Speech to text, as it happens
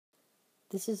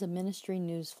This is a ministry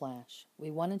news flash.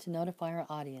 We wanted to notify our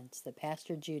audience that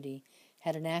Pastor Judy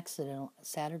had an accident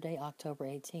Saturday, October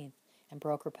 18th, and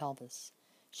broke her pelvis.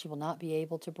 She will not be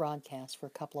able to broadcast for a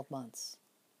couple of months.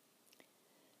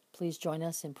 Please join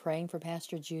us in praying for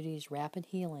Pastor Judy's rapid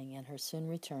healing and her soon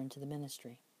return to the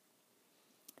ministry.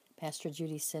 Pastor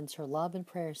Judy sends her love and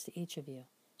prayers to each of you.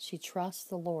 She trusts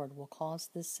the Lord will cause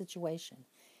this situation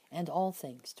and all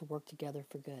things to work together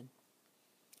for good.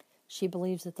 She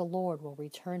believes that the Lord will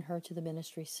return her to the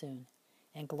ministry soon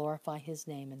and glorify His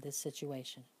name in this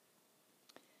situation.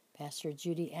 Pastor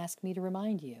Judy asked me to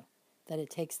remind you that it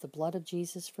takes the blood of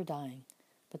Jesus for dying,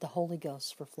 but the Holy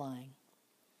Ghost for flying.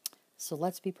 So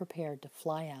let's be prepared to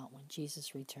fly out when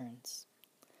Jesus returns.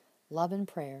 Love and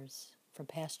prayers from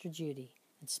Pastor Judy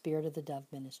and Spirit of the Dove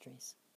Ministries.